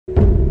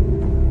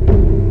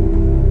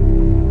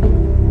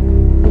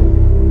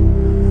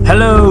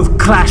Hello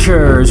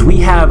Clashers, we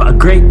have a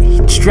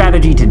great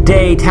strategy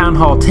today. Town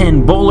Hall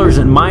 10, Bowlers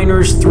and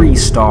Miners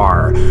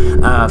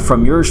 3-star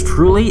from yours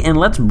truly, and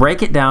let's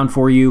break it down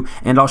for you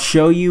and I'll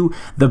show you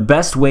the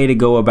best way to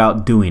go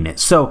about doing it.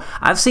 So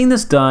I've seen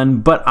this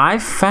done, but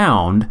I've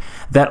found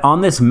that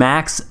on this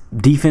max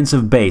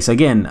defensive base,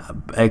 again,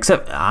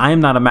 except I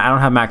don't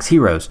have max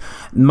heroes,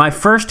 my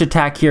first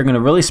attack here, I'm going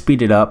to really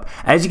speed it up.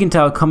 As you can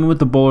tell, coming with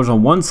the bowlers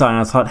on one side,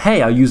 I thought,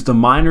 hey, I'll use the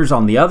miners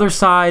on the other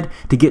side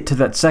to get to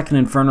that second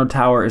inferno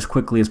tower as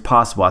quickly as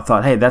possible. I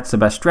thought, hey, that's the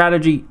best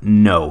strategy.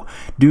 No,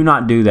 do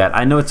not do that.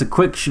 I know it's a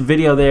quick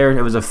video there.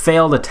 It was a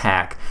failed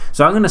attack.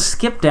 So I'm going to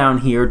skip down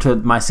here to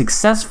my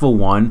successful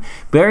one.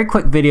 Very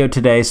quick video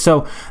today.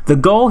 So the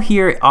goal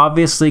here,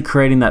 obviously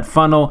creating that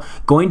funnel,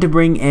 going to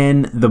bring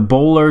in the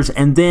bowlers,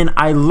 and then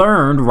I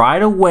learned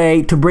right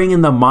away to bring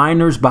in the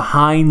miners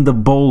behind the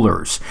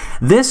bowlers.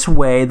 This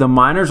way the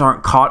miners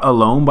aren't caught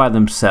alone by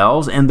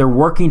themselves and they're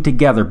working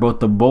together, both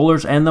the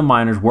bowlers and the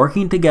miners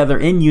working together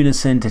in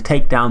unison to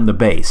take down the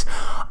base.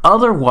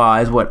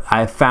 Otherwise, what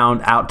I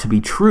found out to be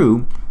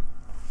true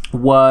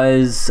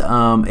was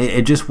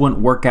it just wouldn't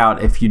work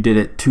out if you did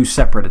it two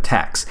separate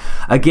attacks.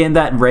 Again,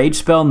 that rage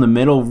spell in the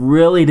middle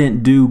really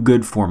didn't do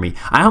good for me.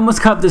 I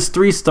almost got this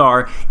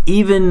 3-star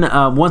even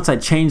once I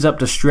changed up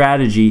the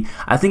strategy.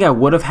 I think I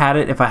would have had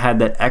it if I had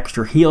that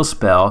extra heal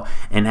spell,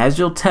 and as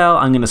you'll tell,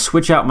 I'm going to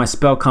switch out my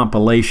spell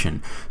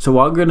compilation. So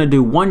I'm going to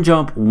do 1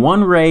 jump,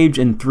 1 rage,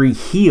 and 3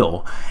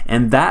 heal,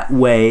 and that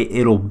way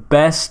it'll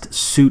best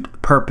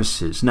suit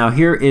purposes. Now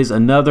here is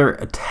another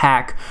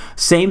attack,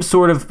 same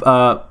sort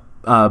of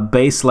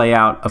base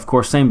layout, of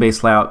course, same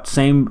base layout,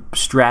 same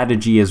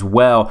strategy as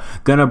well.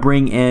 Gonna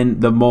bring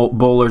in the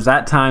bowlers.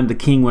 That time the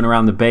king went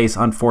around the base,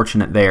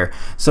 unfortunate there.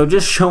 So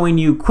just showing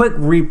you quick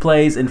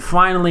replays, and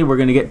finally we're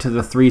gonna get to the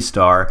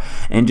 3-star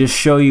and just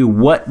show you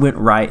what went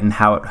right and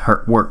how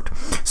it worked.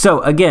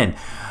 So again,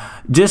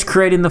 just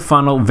creating the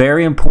funnel,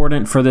 very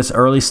important for this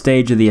early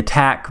stage of the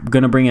attack.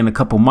 Gonna bring in a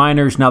couple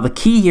miners. Now the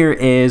key here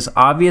is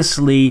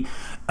obviously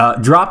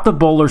drop the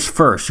bowlers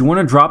first. You want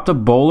to drop the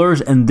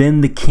bowlers and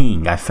then the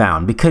king, I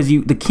found, because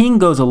the king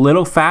goes a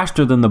little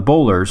faster than the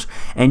bowlers,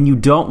 and you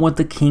don't want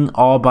the king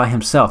all by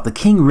himself. The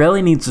king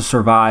really needs to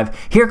survive.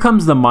 Here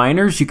comes the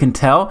miners. You can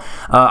tell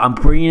I'm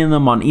bringing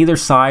them on either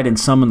side and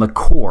some in the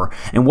core.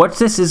 And what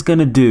this is going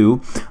to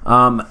do,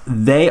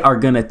 they are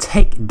going to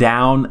take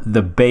down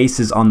the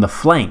bases on the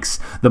flanks.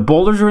 The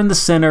bowlers are in the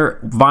center,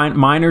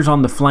 miners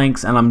on the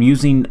flanks, and I'm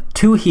using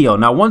 2 heal.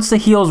 Now once the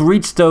heals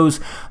reach those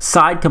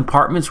side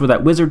compartments where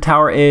that wizard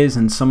tower is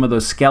and some of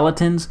those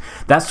skeletons,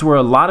 that's where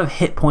a lot of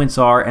hit points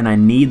are, and I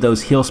need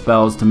those heal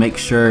spells to make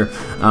sure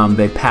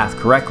they path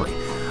correctly.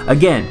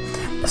 Again,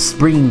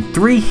 bringing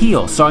 3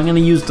 heals, so I'm going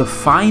to use the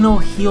final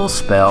heal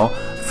spell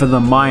for the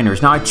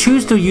miners. Now I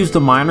choose to use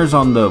the miners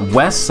on the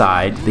west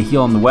side, the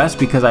heal on the west,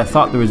 because I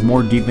thought there was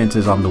more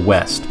defenses on the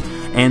west,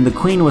 and the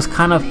queen was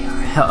kind of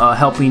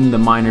helping the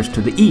miners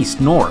to the east,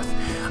 north.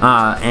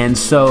 And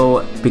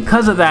so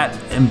because of that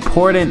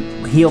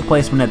important heal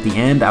placement at the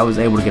end, I was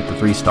able to get the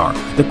 3-star.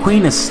 The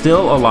queen is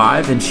still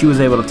alive, and she was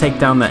able to take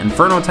down that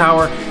inferno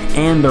tower,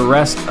 and the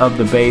rest of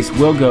the base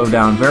will go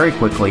down very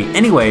quickly.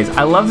 Anyways,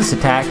 I love this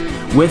attack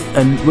with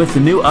the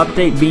new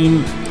update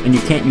being, and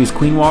you can't use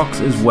queen walks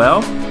as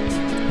well.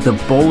 The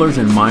bowlers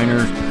and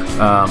miners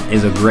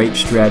is a great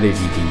strategy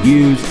to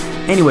use.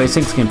 Anyways,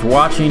 thanks again for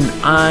watching,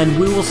 and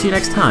we will see you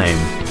next time.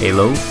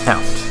 Halo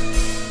out.